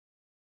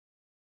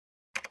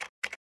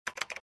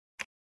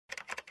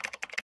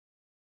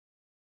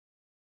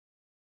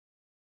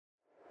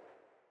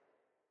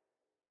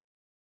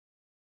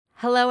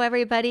Hello,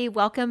 everybody.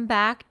 Welcome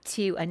back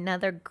to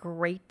another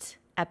great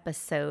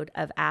episode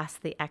of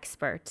Ask the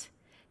Expert.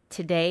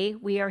 Today,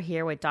 we are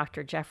here with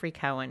Dr. Jeffrey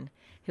Cohen,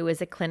 who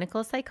is a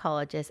clinical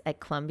psychologist at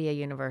Columbia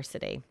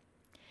University.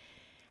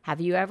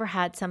 Have you ever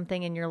had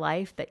something in your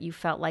life that you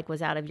felt like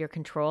was out of your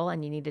control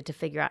and you needed to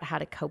figure out how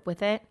to cope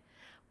with it?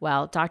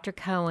 Well, Dr.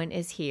 Cohen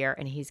is here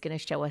and he's going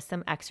to show us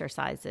some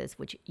exercises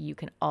which you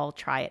can all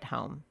try at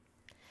home.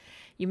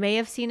 You may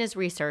have seen his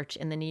research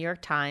in the New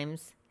York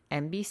Times,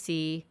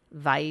 NBC,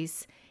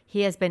 Vice.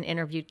 He has been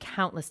interviewed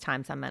countless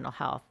times on mental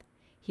health.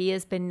 He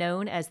has been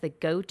known as the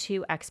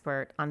go-to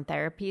expert on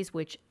therapies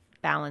which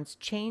balance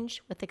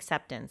change with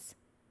acceptance.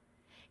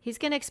 He's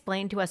going to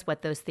explain to us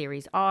what those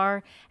theories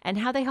are and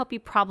how they help you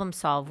problem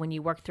solve when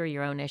you work through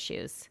your own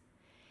issues.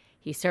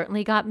 He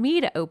certainly got me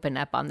to open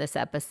up on this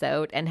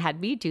episode and had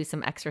me do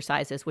some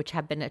exercises which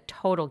have been a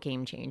total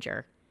game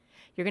changer.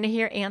 You're going to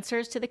hear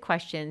answers to the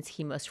questions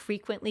he most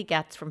frequently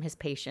gets from his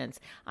patients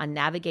on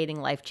navigating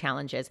life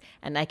challenges,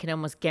 and I can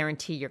almost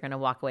guarantee you're going to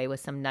walk away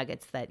with some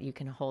nuggets that you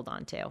can hold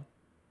on to.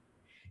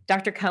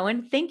 Dr.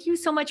 Cohen, thank you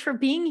so much for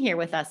being here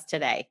with us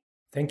today.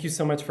 Thank you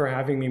so much for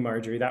having me,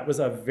 Marjorie. That was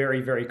a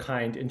very, very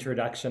kind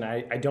introduction.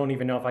 I don't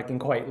even know if I can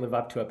quite live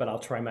up to it, but I'll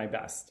try my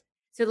best.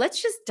 So let's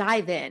just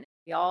dive in.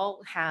 We all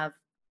have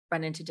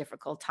run into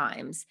difficult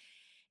times.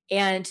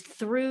 And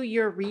through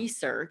your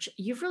research,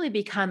 you've really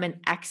become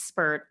an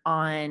expert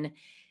on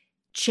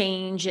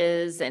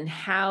changes and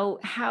how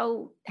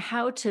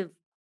to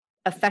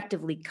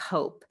effectively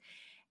cope.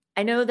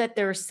 I know that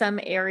there are some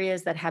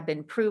areas that have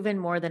been proven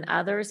more than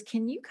others.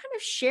 Can you kind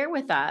of share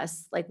with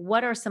us, like,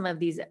 what are some of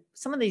these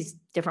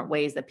different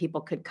ways that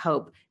people could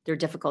cope through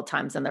difficult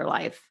times in their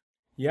life?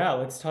 Yeah,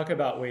 let's talk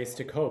about ways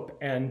to cope.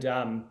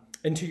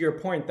 And to your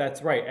point,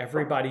 that's right.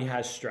 Everybody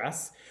has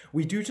stress.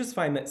 We do just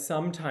find that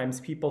sometimes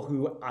people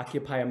who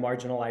occupy a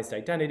marginalized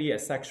identity, a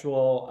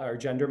sexual or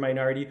gender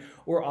minority,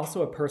 or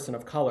also a person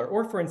of color,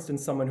 or for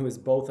instance, someone who is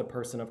both a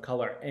person of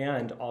color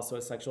and also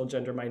a sexual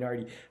gender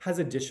minority, has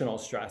additional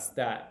stress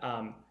that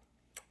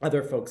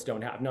other folks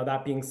don't have. Now,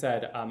 that being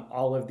said,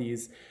 all of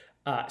these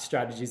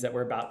strategies that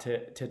we're about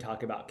to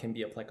talk about can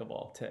be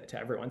applicable to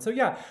everyone. So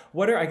yeah,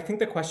 I think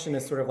the question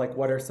is sort of like,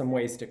 what are some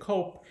ways to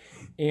cope?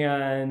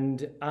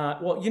 And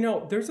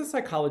well, there's a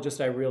psychologist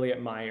I really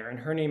admire, and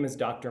her name is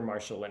Dr.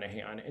 Marsha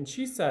Linehan. And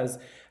she says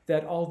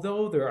that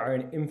although there are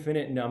an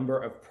infinite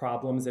number of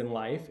problems in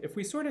life, if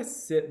we sort of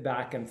sit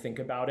back and think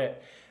about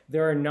it,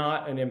 there are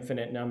not an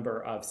infinite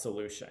number of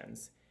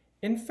solutions.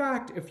 In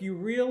fact, if you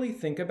really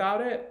think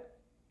about it,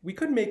 we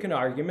could make an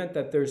argument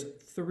that there's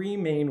three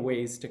main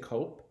ways to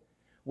cope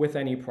with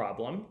any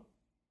problem.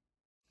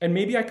 And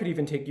maybe I could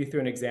even take you through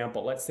an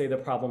example. Let's say the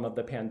problem of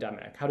the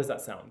pandemic. How does that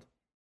sound?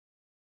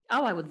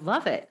 Oh, I would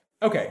love it.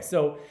 Okay,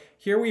 so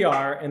here we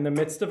are in the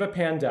midst of a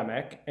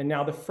pandemic, and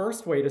now the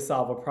first way to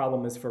solve a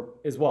problem is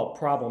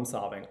problem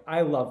solving.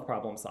 I love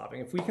problem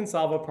solving. If we can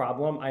solve a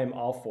problem, I am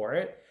all for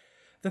it.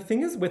 The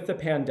thing is, with the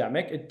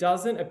pandemic, it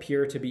doesn't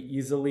appear to be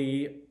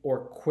easily or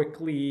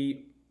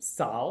quickly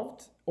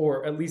solved,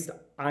 or at least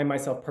I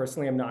myself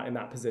personally am not in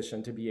that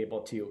position to be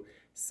able to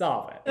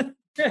solve it.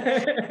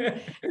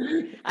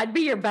 I'd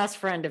be your best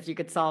friend if you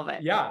could solve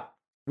it. Yeah.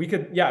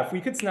 If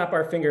we could snap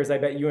our fingers, I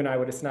bet you and I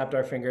would have snapped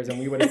our fingers and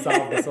we would have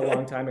solved this a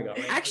long time ago.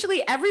 Right?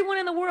 Actually, everyone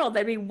in the world,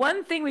 that'd be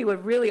one thing we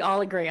would really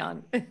all agree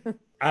on.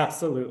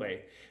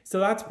 Absolutely. So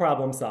that's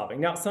problem solving.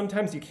 Now,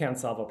 sometimes you can't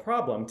solve a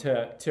problem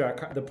to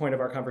the point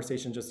of our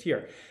conversation just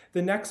here.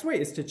 The next way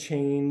is to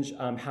change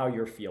how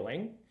you're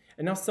feeling.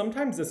 And now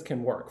sometimes this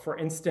can work. For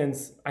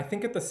instance, I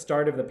think at the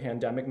start of the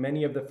pandemic,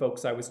 many of the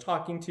folks I was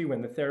talking to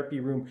in the therapy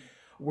room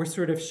were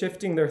sort of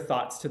shifting their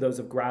thoughts to those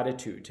of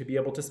gratitude, to be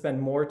able to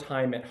spend more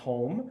time at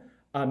home,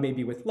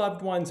 maybe with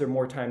loved ones or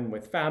more time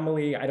with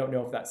family. I don't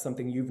know if that's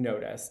something you've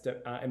noticed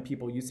and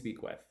people you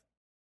speak with.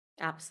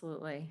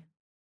 Absolutely.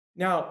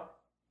 Now,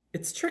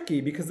 it's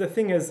tricky because the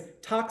thing is,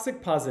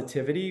 toxic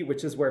positivity,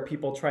 which is where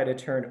people try to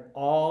turn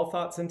all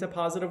thoughts into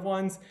positive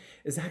ones,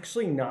 is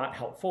actually not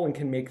helpful and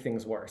can make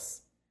things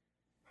worse,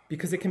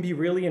 because it can be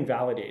really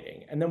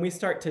invalidating. And then we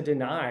start to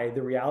deny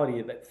the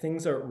reality that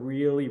things are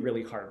really,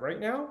 really hard right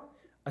now,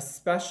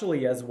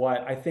 especially as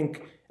what I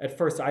think at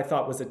first I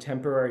thought was a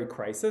temporary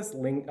crisis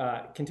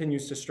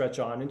continues to stretch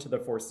on into the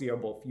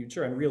foreseeable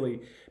future and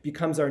really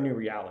becomes our new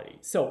reality.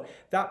 So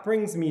that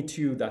brings me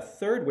to the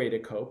third way to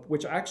cope,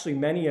 which actually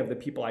many of the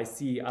people I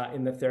see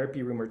in the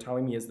therapy room are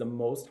telling me is the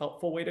most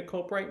helpful way to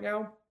cope right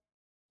now.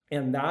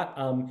 And that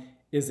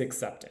is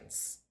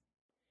acceptance.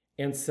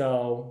 And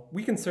so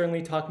we can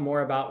certainly talk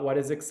more about what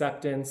is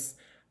acceptance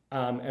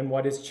and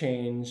what is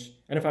change.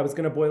 And if I was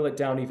going to boil it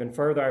down even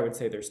further, I would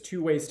say there's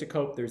two ways to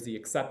cope. There's the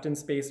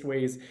acceptance-based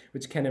ways,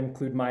 which can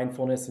include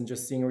mindfulness and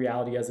just seeing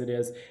reality as it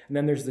is. And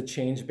then there's the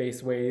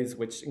change-based ways,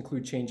 which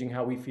include changing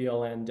how we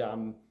feel and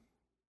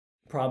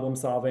problem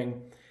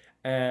solving.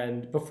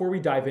 And before we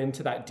dive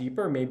into that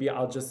deeper, maybe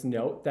I'll just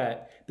note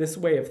that this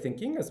way of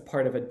thinking is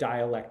part of a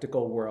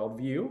dialectical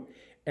worldview.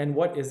 And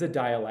what is a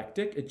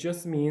dialectic? It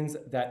just means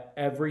that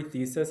every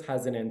thesis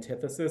has an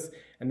antithesis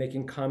and they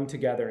can come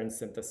together in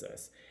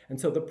synthesis. And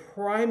so the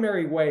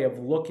primary way of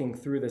looking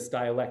through this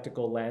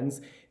dialectical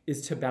lens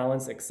is to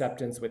balance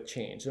acceptance with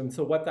change. And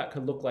so what that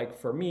could look like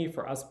for me,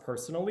 for us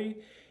personally,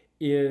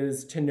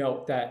 is to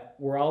note that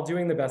we're all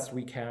doing the best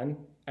we can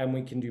and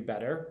we can do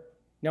better.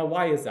 Now,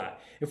 why is that?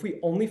 If we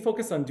only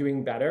focus on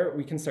doing better,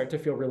 we can start to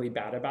feel really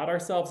bad about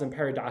ourselves, and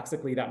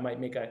paradoxically, that might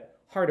make it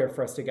harder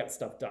for us to get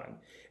stuff done.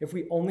 If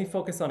we only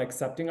focus on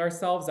accepting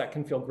ourselves, that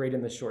can feel great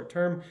in the short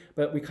term,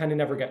 but we kind of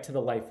never get to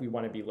the life we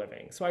want to be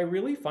living. So I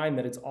really find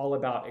that it's all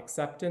about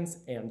acceptance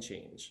and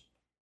change.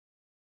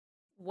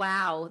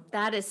 Wow,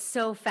 that is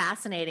so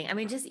fascinating. I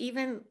mean, just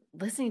even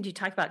listening to you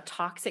talk about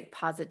toxic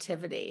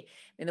positivity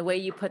and the way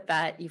you put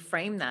that, you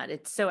frame that,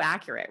 it's so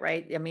accurate,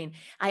 right? I mean,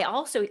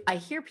 I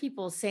hear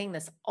people saying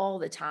this all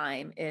the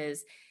time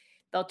is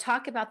they'll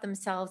talk about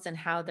themselves and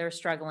how they're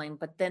struggling,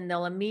 but then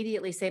they'll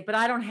immediately say, but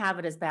I don't have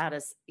it as bad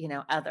as,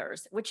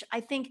 others, which I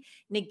think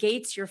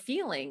negates your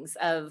feelings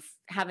of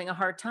having a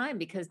hard time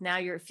because now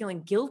you're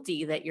feeling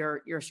guilty that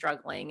you're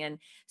struggling. And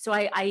so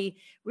I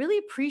really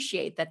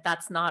appreciate that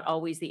that's not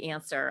always the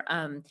answer.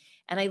 And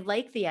I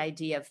like the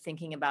idea of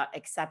thinking about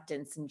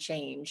acceptance and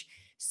change.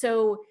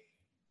 So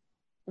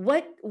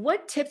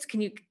what tips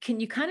can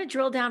you kind of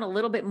drill down a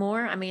little bit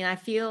more? I mean, I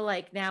feel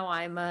like now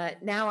I'm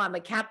a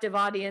captive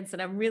audience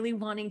and I'm really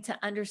wanting to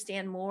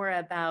understand more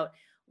about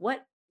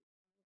what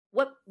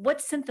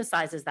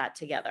synthesizes that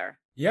together.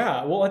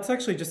 Yeah, well, let's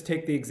actually just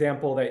take the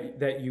example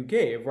that you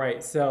gave,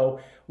 right?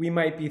 So we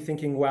might be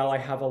thinking, well, I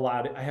have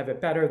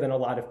it better than a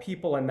lot of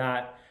people, and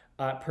that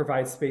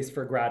provides space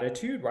for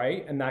gratitude,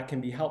 right? And that can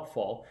be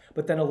helpful.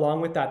 But then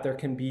along with that, there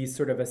can be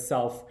sort of a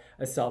self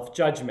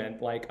judgment,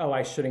 like, oh,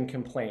 I shouldn't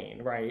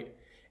complain, right?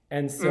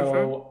 And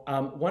so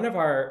one of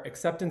our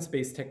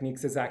acceptance-based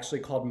techniques is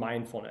actually called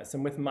mindfulness.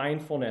 And with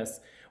mindfulness,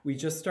 we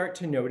just start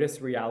to notice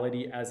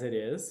reality as it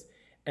is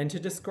and to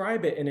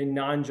describe it in a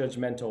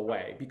non-judgmental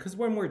way. Because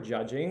when we're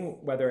judging,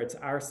 whether it's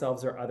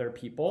ourselves or other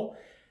people,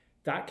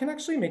 that can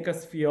actually make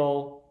us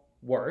feel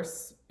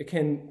worse. It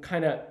can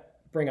kind of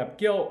bring up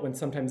guilt when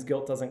sometimes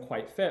guilt doesn't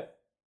quite fit.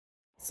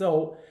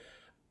 So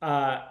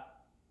I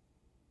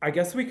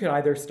guess we could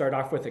either start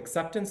off with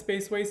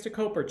acceptance-based ways to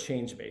cope or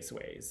change-based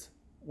ways.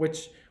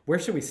 Where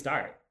should we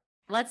start?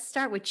 Let's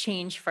start with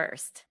change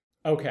first.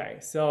 Okay,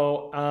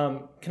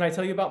 so can I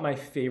tell you about my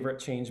favorite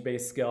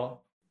change-based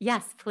skill?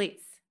 Yes, please.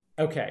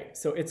 Okay,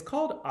 so it's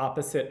called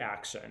opposite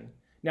action.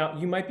 Now,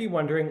 you might be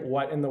wondering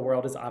what in the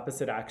world is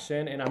opposite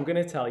action, and I'm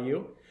going to tell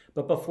you.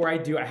 But before I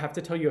do, I have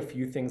to tell you a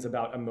few things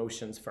about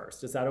emotions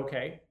first. Is that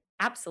okay?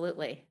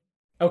 Absolutely.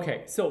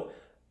 Okay, so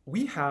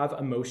we have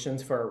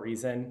emotions for a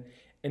reason.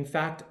 In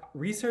fact,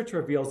 research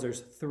reveals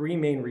there's three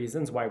main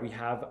reasons why we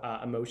have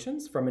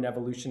emotions from an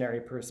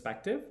evolutionary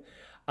perspective.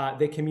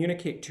 They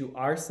communicate to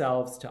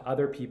ourselves, to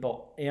other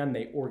people, and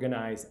they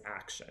organize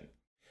action.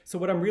 So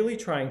what I'm really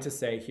trying to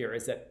say here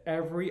is that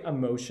every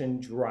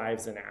emotion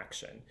drives an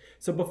action.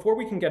 So before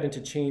we can get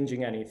into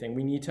changing anything,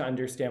 we need to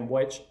understand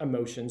which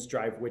emotions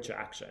drive which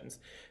actions.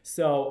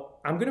 So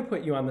I'm going to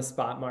put you on the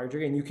spot,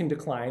 Marjorie, and you can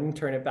decline and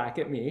turn it back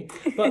at me.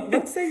 But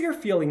let's say you're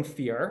feeling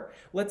fear.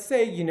 Let's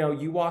say,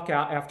 you walk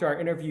out after our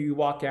interview, you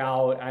walk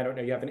out, I don't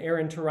know, you have an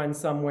errand to run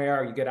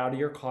somewhere, or you get out of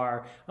your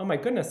car. Oh my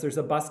goodness, there's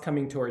a bus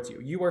coming towards you.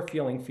 You are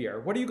feeling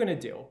fear. What are you going to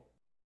do?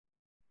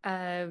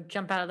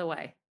 Jump out of the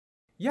way.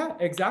 Yeah,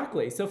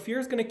 exactly. So fear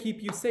is going to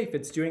keep you safe.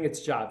 It's doing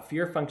its job.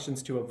 Fear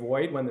functions to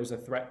avoid when there's a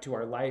threat to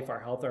our life, our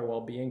health, our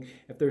well-being,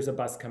 if there's a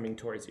bus coming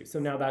towards you. So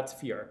now that's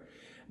fear.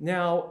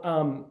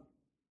 Now,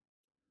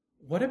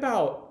 what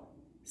about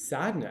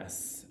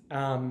sadness?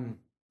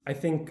 I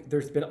think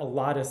there's been a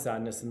lot of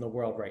sadness in the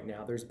world right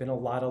now. There's been a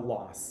lot of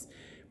loss.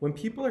 When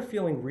people are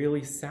feeling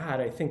really sad,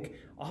 I think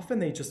often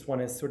they just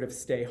want to sort of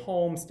stay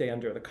home, stay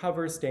under the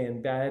covers, stay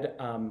in bed.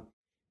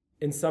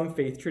 In some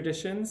faith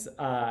traditions,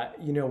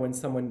 when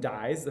someone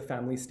dies, the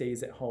family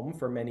stays at home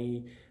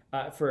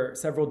for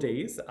several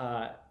days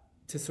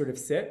to sort of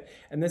sit.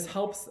 And this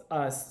helps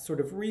us sort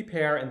of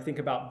repair and think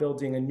about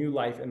building a new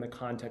life in the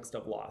context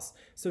of loss.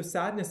 So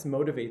sadness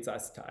motivates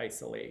us to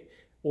isolate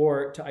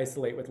or to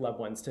isolate with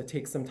loved ones, to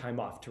take some time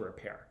off to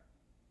repair.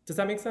 Does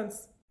that make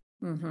sense?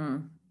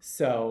 Mm-hmm.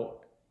 So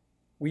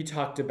we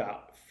talked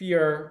about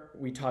fear.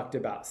 We talked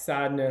about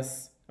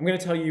sadness. I'm going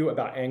to tell you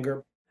about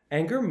anger.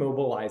 Anger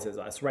mobilizes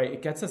us, right?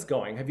 It gets us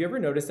going. Have you ever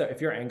noticed that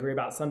if you're angry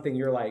about something,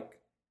 you're like...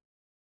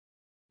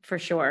 For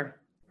sure.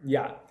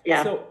 Yeah.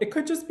 Yeah. So it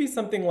could just be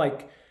something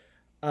like,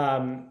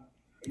 we're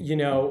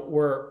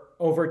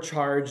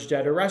overcharged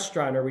at a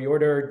restaurant, or we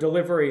order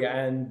delivery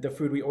and the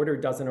food we ordered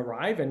doesn't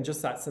arrive. And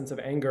just that sense of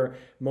anger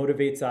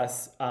motivates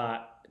us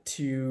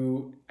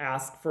to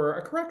ask for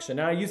a correction.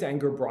 Now, I use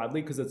anger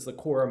broadly because it's the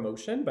core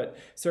emotion, but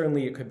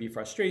certainly it could be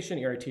frustration,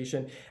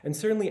 irritation, and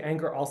certainly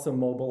anger also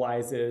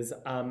mobilizes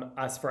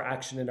us for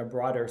action in a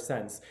broader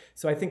sense.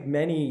 So I think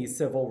many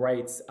civil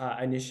rights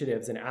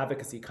initiatives and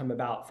advocacy come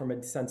about from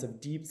a sense of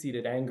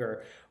deep-seated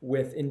anger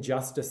with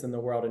injustice in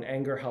the world, and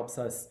anger helps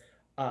us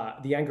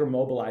the anger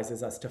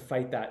mobilizes us to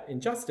fight that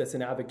injustice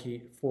and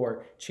advocate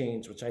for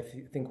change, which I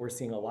think we're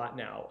seeing a lot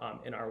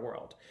now in our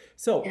world.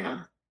 So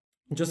Yeah.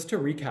 just to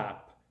recap,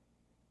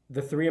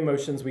 the three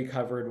emotions we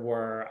covered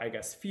were, I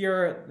guess,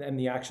 fear, and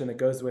the action that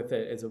goes with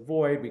it is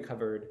avoid. We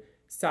covered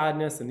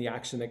sadness, and the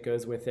action that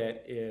goes with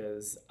it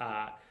is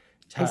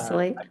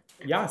Isolate.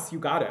 yes, you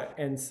got it.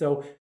 And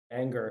so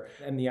anger,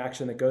 and the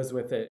action that goes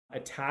with it,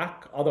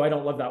 attack, although I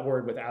don't love that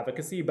word with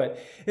advocacy, but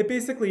it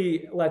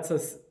basically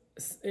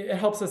it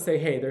helps us say,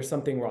 hey, there's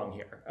something wrong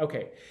here.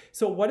 Okay,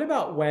 so what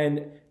about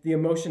when the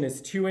emotion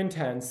is too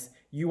intense,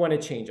 you want to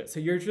change it? So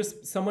you're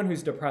just someone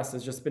who's depressed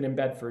has just been in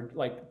bed for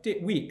like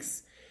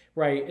weeks,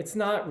 right? It's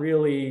not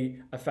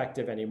really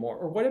effective anymore.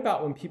 Or what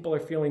about when people are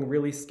feeling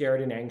really scared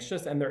and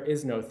anxious and there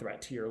is no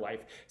threat to your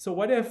life? So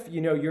what if,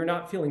 you're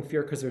not feeling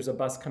fear because there's a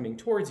bus coming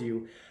towards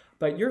you,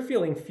 but you're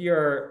feeling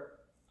fear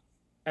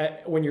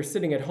when you're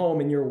sitting at home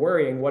and you're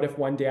worrying, what if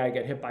one day I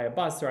get hit by a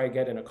bus or I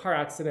get in a car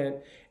accident?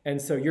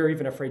 And so you're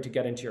even afraid to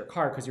get into your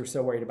car because you're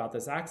so worried about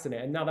this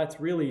accident. And now that's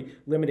really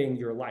limiting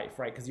your life,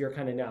 right? Because you're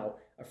kind of now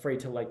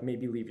afraid to like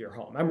maybe leave your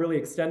home. I'm really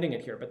extending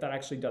it here, but that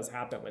actually does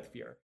happen with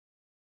fear.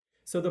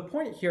 So the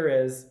point here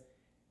is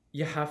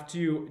you have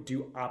to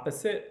do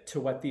opposite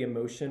to what the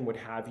emotion would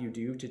have you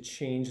do to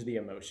change the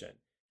emotion.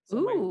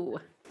 So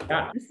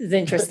this is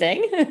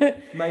interesting.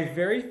 My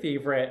very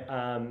favorite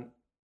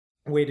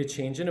way to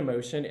change an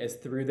emotion is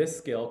through this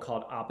skill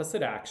called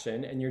opposite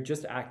action, and you're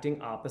just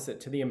acting opposite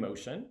to the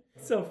emotion.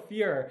 So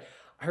fear,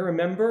 I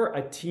remember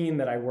a teen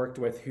that I worked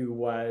with who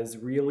was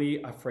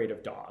really afraid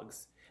of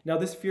dogs. Now,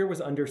 this fear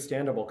was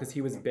understandable because he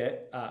was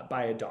bit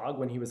by a dog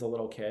when he was a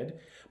little kid,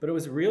 but it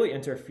was really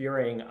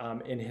interfering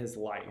in his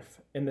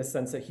life in the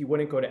sense that he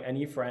wouldn't go to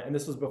any friend, and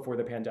this was before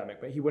the pandemic,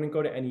 but he wouldn't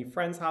go to any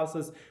friends'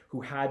 houses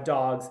who had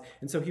dogs.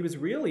 And so he was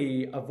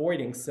really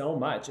avoiding so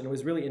much, and it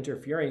was really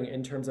interfering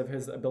in terms of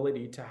his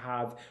ability to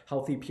have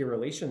healthy peer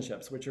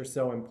relationships, which are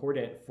so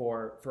important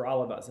for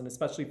all of us, and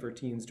especially for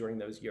teens during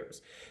those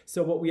years.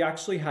 So what we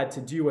actually had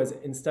to do was,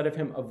 instead of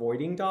him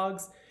avoiding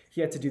dogs, he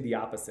had to do the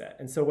opposite.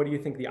 And so what do you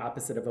think the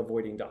opposite of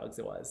avoiding dogs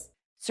was?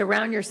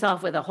 Surround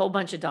yourself with a whole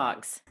bunch of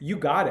dogs. You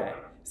got it.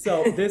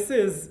 So this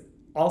is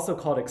also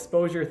called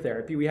exposure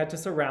therapy. We had to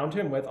surround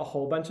him with a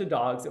whole bunch of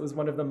dogs. It was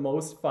one of the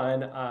most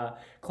fun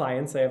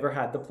clients I ever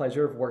had the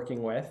pleasure of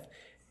working with.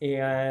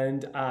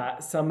 And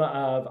some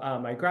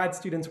of my grad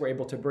students were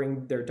able to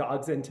bring their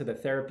dogs into the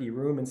therapy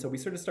room. And so we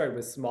sort of started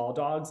with small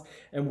dogs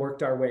and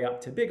worked our way up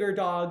to bigger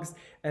dogs.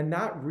 And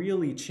that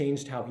really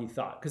changed how he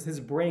thought, because his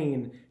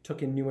brain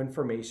took in new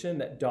information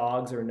that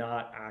dogs are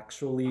not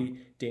actually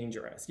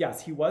dangerous.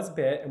 Yes, he was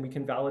bit, and we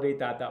can validate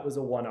that. That was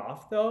a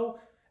one-off, though,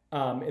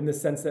 in the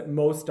sense that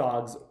most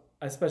dogs,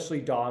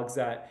 especially dogs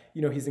that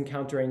he's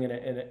encountering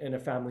in a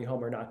family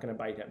home, are not going to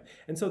bite him.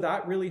 And so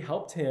that really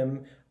helped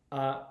him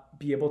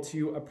be able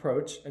to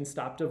approach and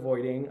stopped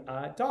avoiding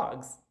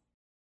dogs.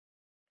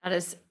 That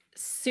is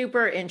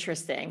super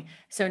interesting.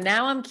 So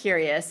now I'm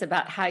curious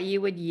about how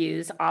you would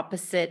use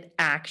opposite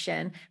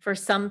action for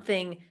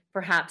something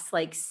perhaps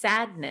like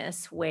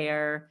sadness,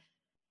 where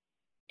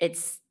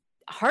it's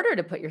harder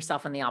to put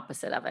yourself in the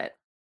opposite of it.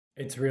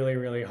 It's really,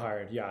 really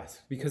hard,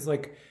 yes. Because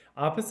like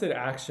opposite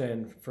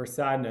action for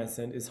sadness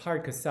and is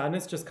hard because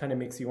sadness just kind of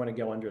makes you want to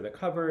go under the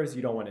covers.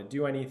 You don't want to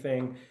do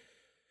anything.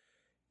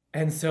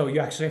 And so you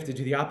actually have to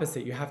do the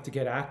opposite. You have to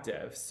get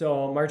active.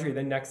 So Marjorie,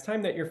 the next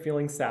time that you're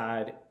feeling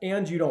sad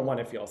and you don't want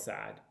to feel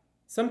sad,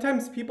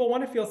 sometimes people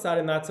want to feel sad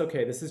and that's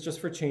okay. This is just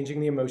for changing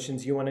the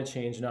emotions you want to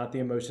change, not the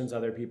emotions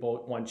other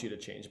people want you to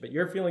change. But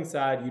you're feeling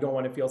sad, you don't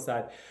want to feel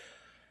sad.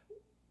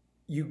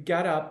 You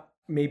get up,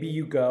 maybe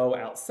you go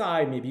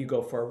outside, maybe you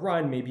go for a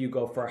run, maybe you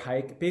go for a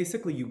hike.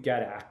 Basically, you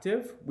get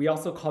active. We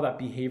also call that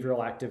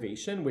behavioral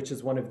activation, which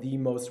is one of the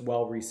most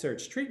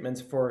well-researched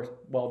treatments for,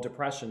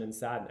 depression and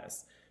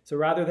sadness. So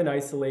rather than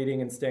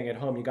isolating and staying at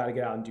home, you got to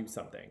get out and do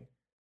something.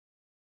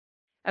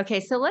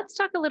 Okay, so let's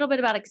talk a little bit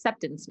about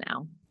acceptance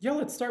now. Yeah,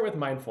 let's start with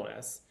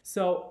mindfulness.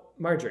 So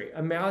Marjorie,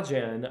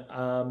 imagine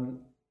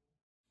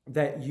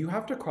that you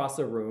have to cross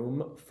a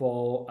room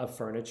full of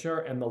furniture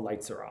and the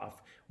lights are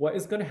off. What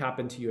is going to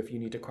happen to you if you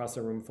need to cross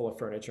a room full of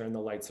furniture and the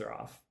lights are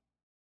off?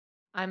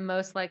 I'm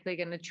most likely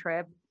going to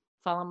trip,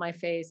 fall on my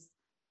face,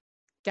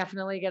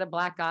 definitely get a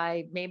black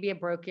eye, maybe a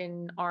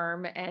broken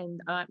arm, and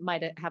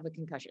might have a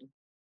concussion.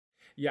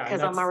 Yeah,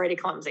 because I'm already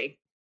clumsy.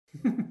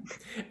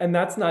 And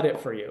that's not it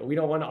for you. We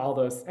don't want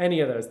any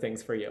of those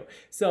things for you.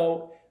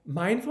 So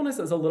mindfulness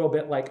is a little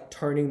bit like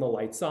turning the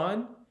lights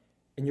on,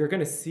 and you're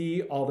going to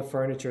see all the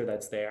furniture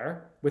that's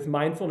there. With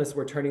mindfulness,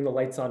 we're turning the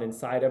lights on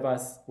inside of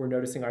us. We're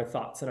noticing our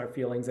thoughts and our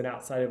feelings, and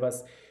outside of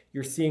us,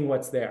 you're seeing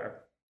what's there.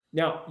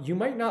 Now, you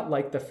might not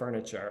like the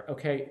furniture,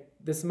 okay?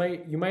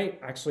 You might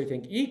actually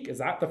think, eek, is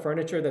that the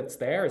furniture that's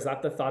there? Is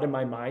that the thought in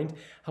my mind?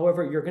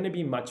 However, you're going to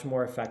be much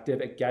more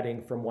effective at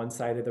getting from one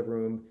side of the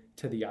room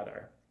to the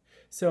other.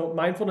 So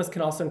mindfulness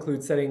can also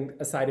include setting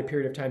aside a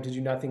period of time to do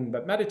nothing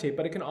but meditate,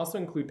 but it can also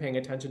include paying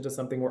attention to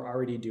something we're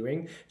already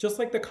doing, just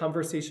like the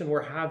conversation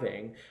we're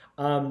having.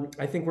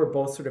 I think we're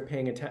both sort of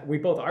paying attention. We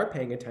both are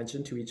paying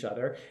attention to each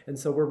other. And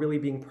so we're really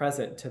being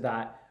present to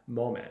that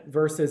moment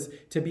versus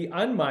to be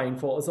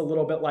unmindful is a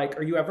little bit like,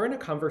 are you ever in a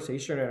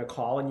conversation or in a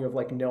call and you have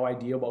like no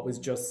idea what was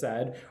just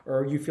said,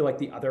 or you feel like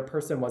the other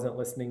person wasn't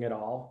listening at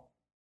all?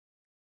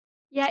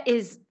 Yeah.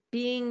 Is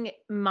being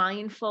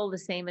mindful the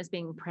same as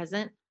being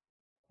present?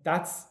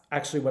 That's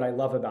actually what I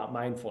love about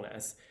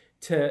mindfulness,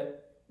 to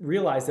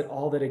realize that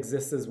all that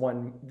exists is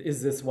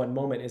this one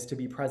moment, is to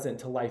be present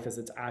to life as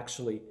it's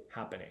actually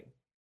happening.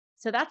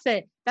 So that's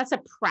a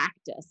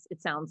practice.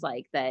 It sounds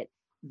like that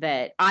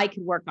I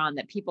could work on,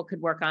 that people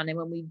could work on. And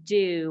when we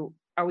do,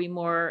 are we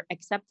more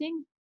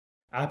accepting?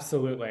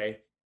 Absolutely.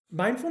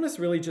 Mindfulness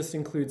really just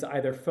includes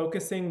either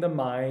focusing the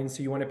mind,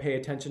 so you want to pay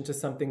attention to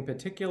something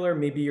particular.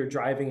 Maybe you're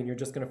driving and you're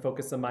just going to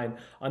focus the mind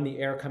on the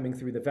air coming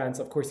through the vents.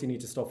 Of course, you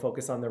need to still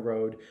focus on the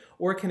road.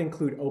 Or it can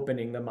include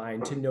opening the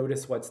mind to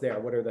notice what's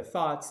there. What are the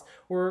thoughts?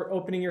 Or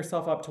opening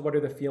yourself up to what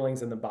are the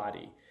feelings in the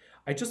body.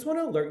 I just want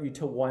to alert you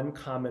to one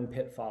common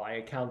pitfall I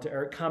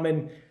encounter, or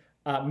common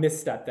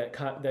misstep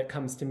that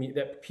comes to me,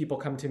 that people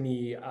come to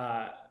me,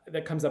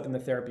 that comes up in the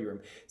therapy room.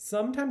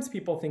 Sometimes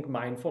people think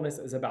mindfulness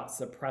is about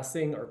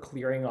suppressing or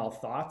clearing all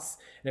thoughts.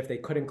 And if they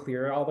couldn't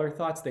clear all their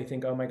thoughts, they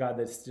think, oh my God,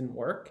 this didn't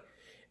work.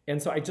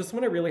 And so I just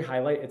want to really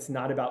highlight, it's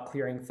not about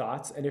clearing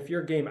thoughts. And if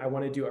you're game, I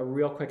want to do a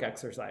real quick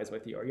exercise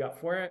with you. Are you up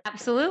for it?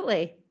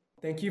 Absolutely.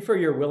 Thank you for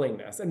your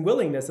willingness. And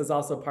willingness is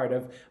also part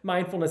of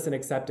mindfulness and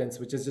acceptance,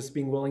 which is just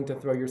being willing to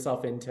throw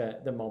yourself into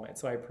the moment.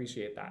 So I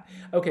appreciate that.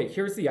 Okay,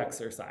 here's the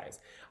exercise.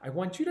 I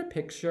want you to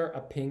picture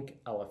a pink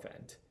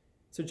elephant.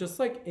 So just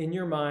like in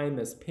your mind,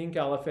 this pink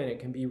elephant, it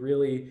can be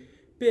really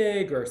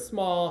big or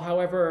small,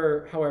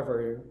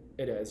 however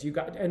it is.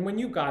 And when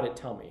you got it,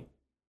 tell me.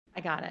 I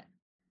got it.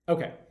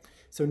 Okay.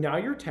 So now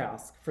your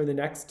task for the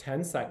next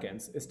 10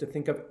 seconds is to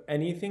think of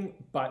anything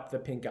but the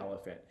pink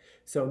elephant.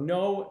 So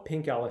no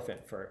pink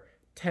elephant for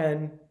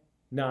 10,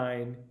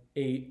 9,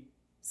 8,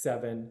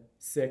 7,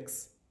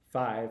 6,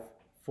 5,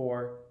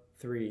 4,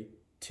 3,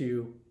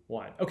 2,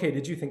 1. Okay,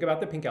 did you think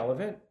about the pink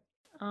elephant?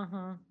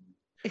 Uh-huh.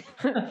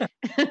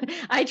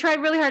 I tried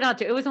really hard not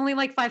to. It was only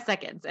like 5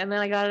 seconds, and then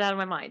I got it out of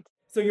my mind.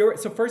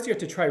 So first you have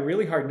to try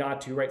really hard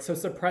not to, right? So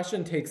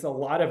suppression takes a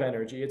lot of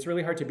energy. It's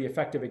really hard to be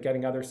effective at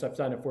getting other stuff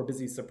done if we're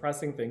busy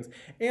suppressing things.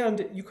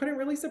 And you couldn't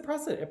really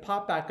suppress it. It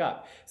popped back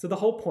up. So the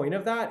whole point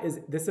of that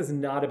is this is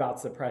not about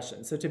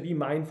suppression. So to be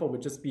mindful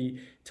would just be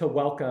to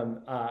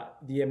welcome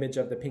the image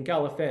of the pink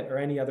elephant or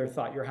any other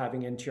thought you're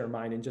having into your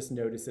mind and just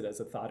notice it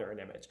as a thought or an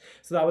image.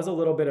 So that was a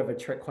little bit of a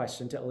trick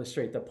question to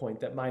illustrate the point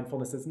that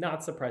mindfulness is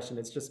not suppression.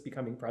 It's just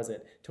becoming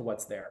present to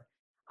what's there.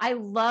 I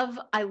love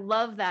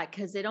that,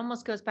 because it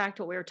almost goes back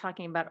to what we were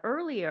talking about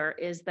earlier,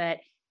 is that,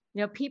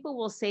 people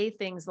will say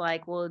things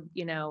like, well,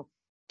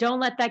 don't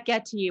let that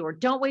get to you, or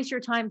don't waste your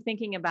time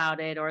thinking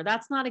about it, or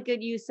that's not a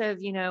good use of,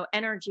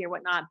 energy or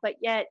whatnot. But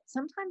yet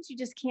sometimes you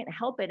just can't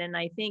help it. And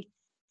I think,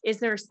 is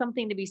there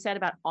something to be said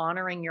about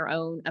honoring your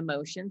own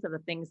emotions of the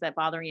things that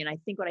bother you? And I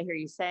think what I hear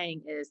you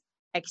saying is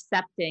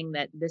accepting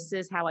that this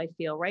is how I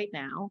feel right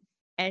now,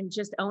 and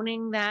just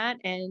owning that.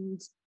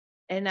 And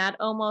that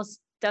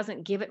almost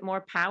doesn't give it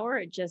more power.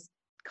 It just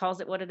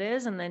calls it what it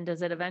is. And then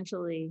does it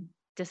eventually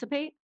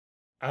dissipate?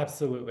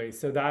 Absolutely.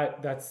 So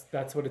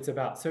that's what it's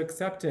about. So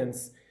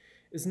acceptance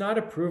is not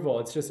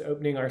approval. It's just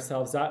opening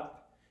ourselves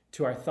up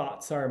to our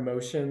thoughts, our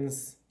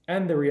emotions,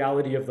 and the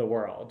reality of the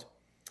world.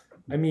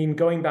 I mean,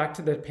 going back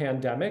to the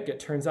pandemic, it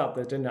turns out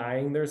that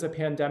denying there's a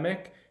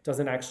pandemic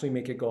doesn't actually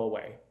make it go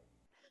away.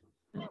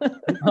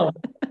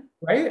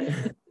 Right?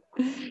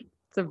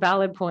 It's a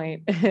valid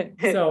point.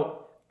 So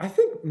I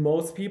think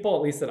most people,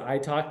 at least that I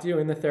talk to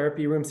in the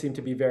therapy room, seem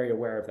to be very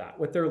aware of that.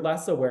 What they're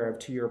less aware of,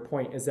 to your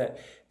point, is that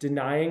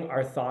denying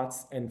our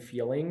thoughts and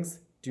feelings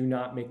do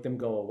not make them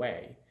go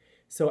away.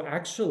 So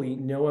actually,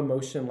 no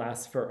emotion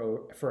lasts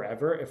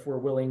forever if we're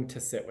willing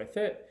to sit with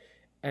it.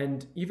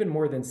 And even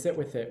more than sit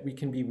with it, we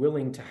can be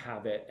willing to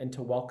have it and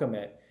to welcome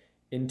it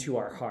into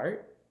our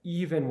heart,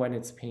 even when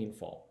it's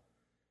painful.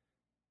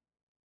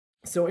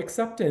 So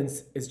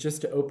acceptance is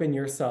just to open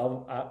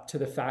yourself up to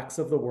the facts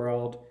of the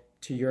world,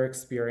 to your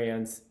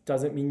experience.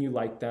 Doesn't mean you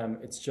like them.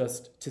 It's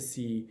just to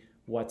see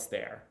what's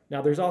there.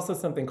 Now, there's also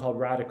something called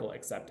radical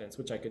acceptance,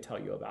 which I could tell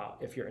you about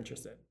if you're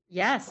interested.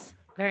 Yes,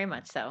 very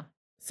much so.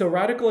 So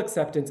radical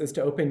acceptance is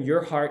to open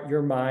your heart,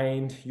 your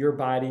mind, your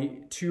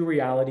body to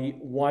reality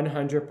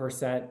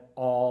 100%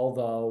 all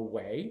the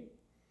way.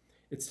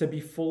 It's to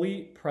be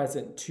fully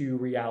present to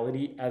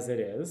reality as it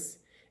is.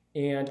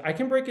 And I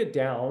can break it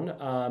down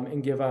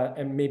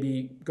and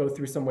maybe go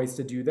through some ways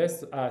to do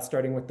this,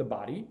 starting with the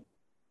body.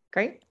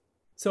 Great.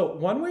 So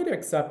one way to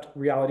accept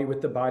reality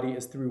with the body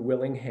is through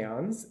willing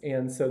hands.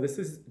 And so this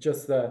is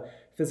just the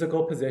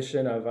physical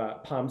position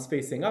of palms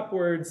facing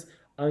upwards,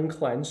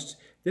 unclenched,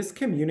 this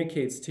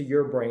communicates to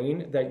your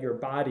brain that your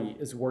body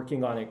is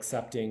working on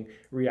accepting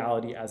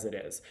reality as it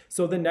is.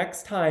 So the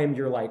next time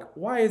you're like,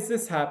 why is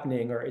this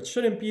happening? Or it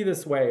shouldn't be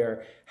this way,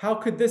 or how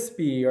could this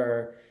be?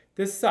 Or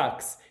this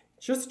sucks.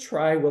 Just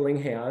try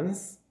willing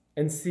hands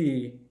and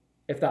see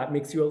if that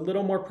makes you a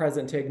little more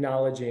present to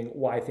acknowledging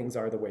why things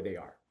are the way they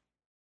are.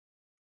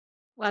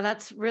 Well,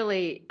 that's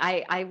really,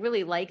 I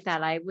really like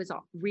that. I was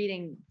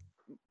reading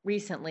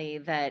recently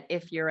that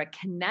if you're a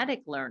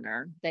kinetic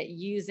learner, that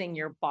using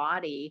your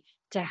body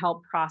to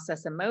help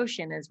process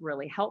emotion is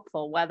really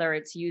helpful, whether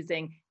it's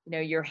using,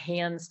 your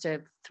hands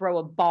to throw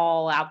a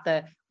ball out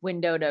the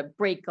window to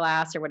break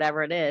glass or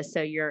whatever it is.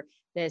 So you're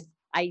this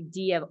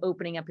idea of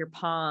opening up your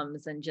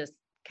palms and just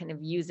kind of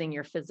using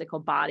your physical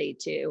body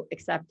to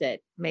accept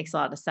it makes a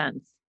lot of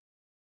sense.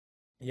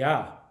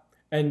 Yeah.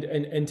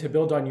 And to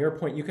build on your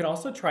point, you can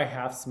also try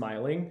half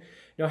smiling.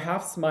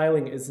 Half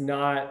smiling is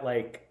not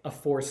like a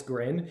forced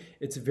grin.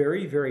 It's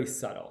very, very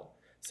subtle.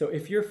 So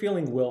if you're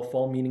feeling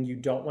willful, meaning you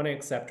don't want to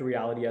accept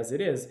reality as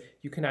it is,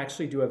 you can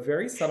actually do a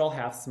very subtle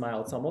half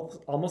smile. It's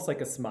almost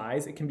like a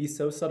smize. It can be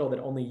so subtle that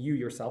only you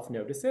yourself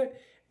notice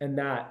it, and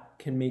that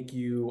can make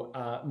you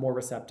more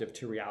receptive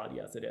to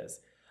reality as it is.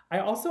 I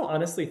also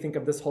honestly think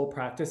of this whole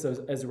practice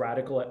as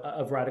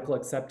radical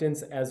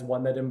acceptance as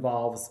one that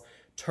involves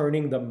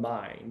turning the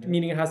mind,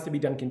 meaning it has to be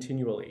done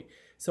continually.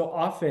 So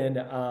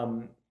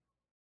often,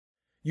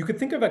 you could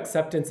think of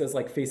acceptance as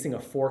like facing a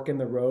fork in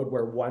the road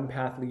where one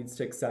path leads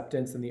to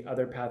acceptance and the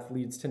other path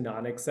leads to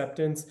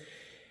non-acceptance.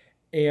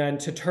 And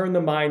to turn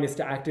the mind is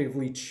to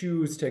actively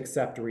choose to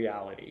accept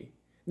reality.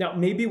 Now,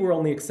 maybe we're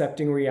only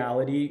accepting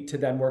reality to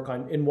then work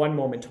on, in one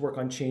moment, to work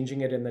on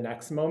changing it in the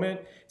next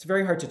moment. It's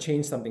very hard to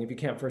change something if you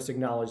can't first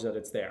acknowledge that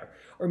it's there.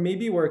 Or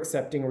maybe we're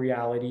accepting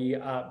reality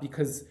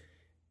because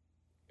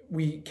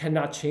we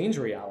cannot change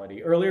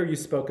reality. Earlier, you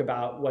spoke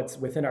about what's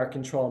within our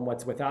control and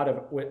what's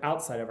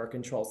outside of our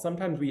control.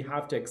 Sometimes we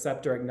have to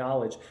accept or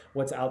acknowledge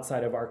what's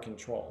outside of our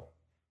control.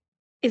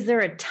 Is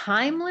there a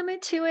time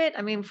limit to it?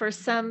 I mean, for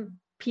some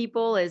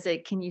people,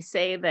 can you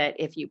say that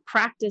if you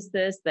practice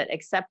this, that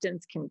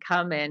acceptance can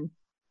come in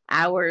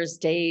hours,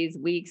 days,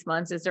 weeks,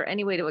 months? Is there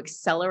any way to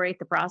accelerate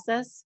the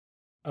process?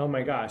 Oh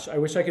my gosh, I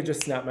wish I could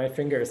just snap my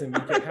fingers and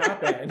make it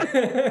happen.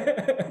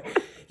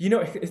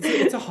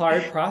 It's a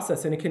hard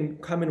process and it can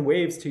come in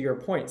waves, to your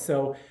point.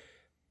 So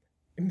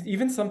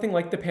even something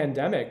like the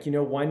pandemic,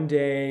 one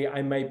day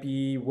I might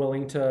be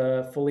willing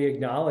to fully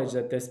acknowledge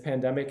that this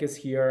pandemic is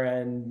here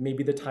and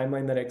maybe the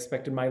timeline that I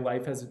expected my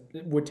life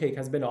would take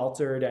has been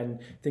altered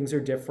and things are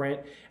different.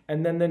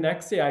 And then the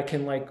next day I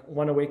can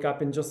want to wake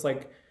up and just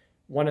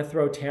want to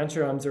throw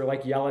tantrums or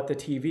yell at the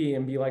TV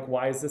and be like,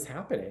 why is this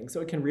happening?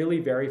 So it can really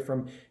vary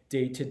from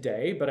day to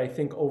day, but I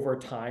think over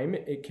time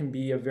it can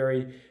be a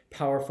very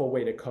powerful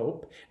way to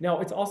cope. Now,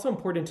 it's also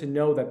important to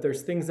know that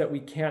there's things that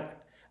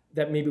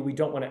maybe we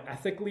don't want to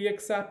ethically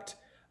accept,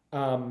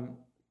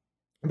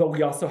 but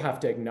we also have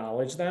to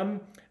acknowledge them.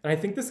 And I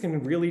think this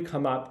can really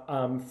come up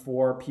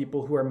for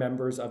people who are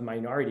members of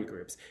minority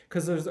groups,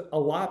 because there's a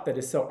lot that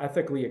is so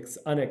ethically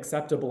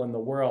unacceptable in the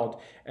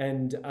world.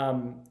 And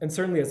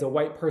certainly as a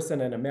white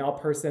person and a male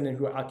person and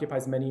who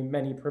occupies many,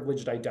 many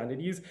privileged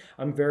identities,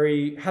 I'm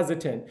very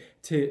hesitant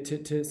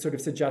to sort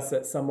of suggest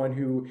that someone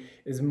who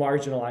is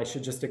marginalized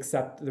should just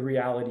accept the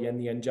reality and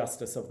the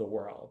injustice of the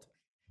world.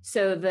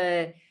 So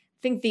I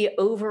think the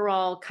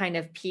overall kind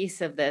of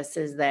piece of this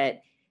is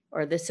that,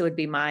 or this would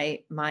be my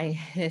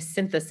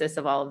synthesis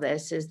of all of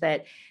this, is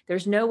that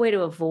there's no way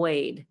to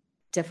avoid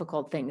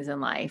difficult things in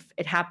life.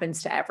 It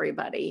happens to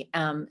everybody.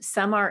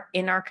 Some are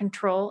in our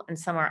control and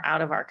some are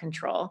out of our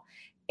control.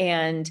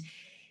 And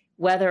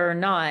whether or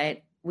not,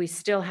 we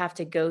still have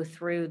to go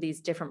through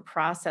these different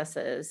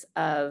processes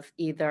of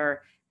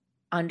either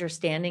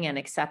understanding and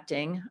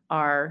accepting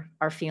our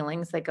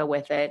feelings that go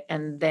with it,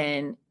 and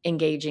then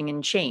engaging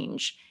in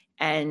change.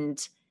 And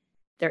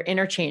they're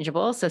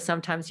interchangeable. So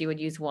sometimes you would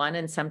use one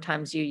and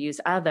sometimes you use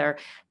other,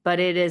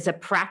 but it is a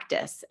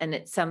practice and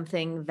it's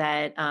something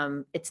that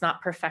it's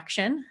not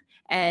perfection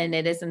and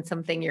it isn't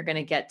something you're going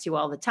to get to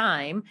all the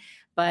time.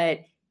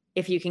 But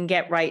if you can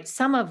get right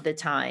some of the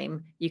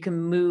time, you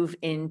can move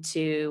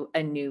into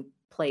a new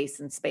place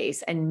and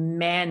space and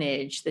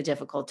manage the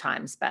difficult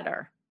times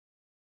better.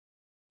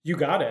 You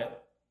got it.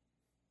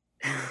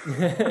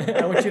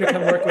 I want you to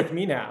come work with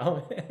me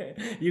now.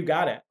 You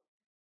got it.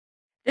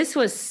 This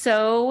was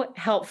so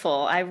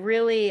helpful. I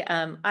really,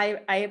 I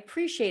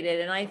appreciate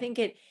it. And I think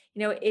it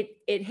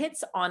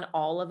hits on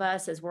all of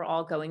us as we're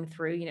all going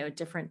through,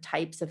 different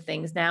types of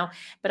things now.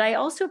 But I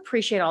also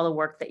appreciate all the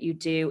work that you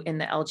do in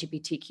the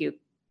LGBTQ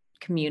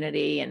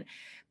community and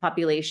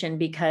population,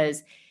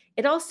 because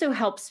it also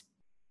helps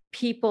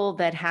people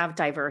that have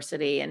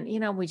diversity. And,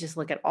 we just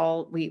look at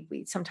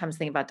we sometimes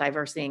think about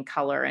diversity and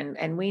color,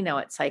 and we know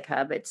at Psych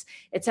Hub, it's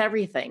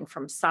everything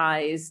from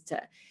size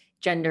to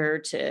gender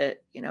to,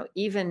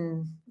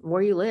 even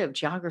where you live,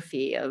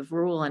 geography of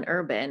rural and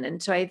urban. And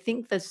so I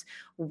think this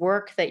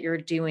work that you're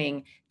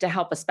doing to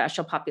help a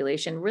special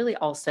population really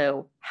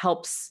also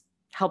helps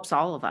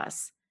all of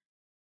us.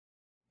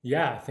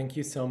 Yeah, thank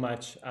you so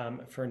much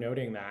for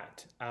noting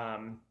that.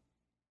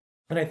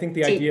 And I think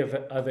the See, idea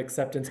of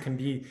acceptance can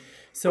be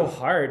so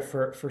hard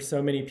for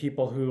so many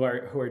people who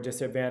are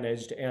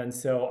disadvantaged. And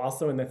so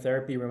also in the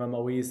therapy room, I'm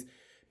always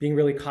being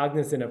really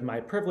cognizant of my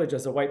privilege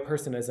as a white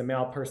person, as a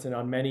male person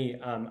on many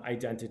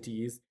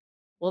identities.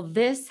 well,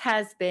 this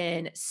has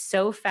been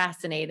so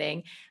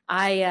fascinating.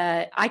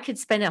 I could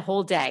spend a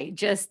whole day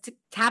just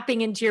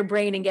tapping into your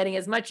brain and getting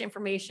as much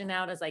information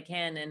out as I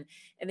can. And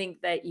I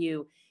think that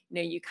you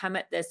come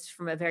at this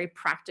from a very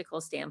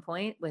practical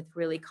standpoint with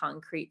really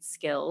concrete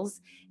skills.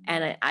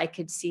 And I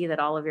could see that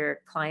all of your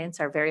clients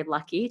are very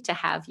lucky to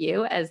have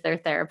you as their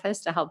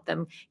therapist to help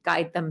them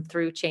guide them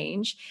through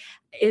change.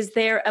 Is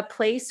there a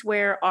place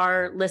where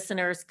our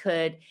listeners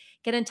could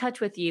get in touch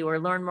with you or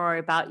learn more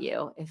about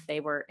you if they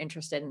were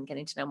interested in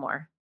getting to know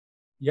more?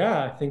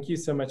 Yeah, thank you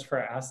so much for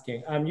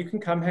asking. You can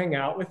come hang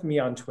out with me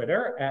on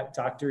Twitter at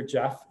Dr.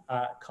 Jeff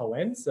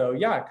Cohen. So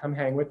yeah, come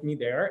hang with me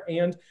there.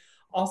 And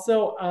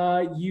also,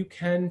 you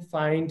can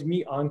find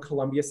me on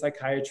Columbia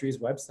Psychiatry's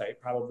website,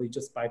 probably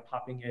just by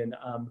popping in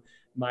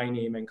my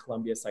name and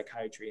Columbia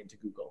Psychiatry into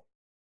Google.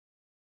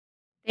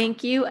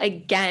 Thank you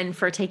again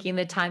for taking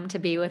the time to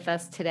be with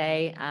us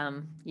today.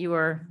 You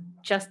were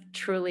just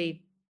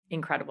truly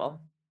incredible.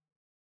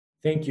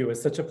 Thank you. It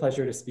was such a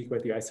pleasure to speak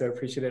with you. I so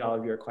appreciated all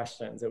of your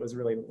questions. It was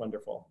really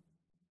wonderful.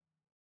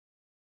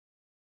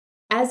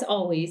 As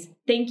always,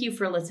 thank you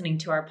for listening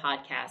to our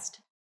podcast.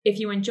 If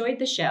you enjoyed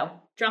the show,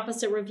 drop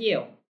us a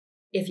review.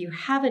 If you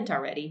haven't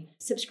already,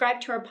 subscribe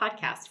to our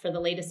podcast for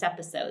the latest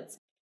episodes.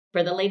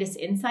 For the latest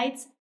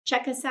insights,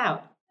 check us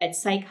out at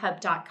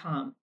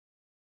psychhub.com.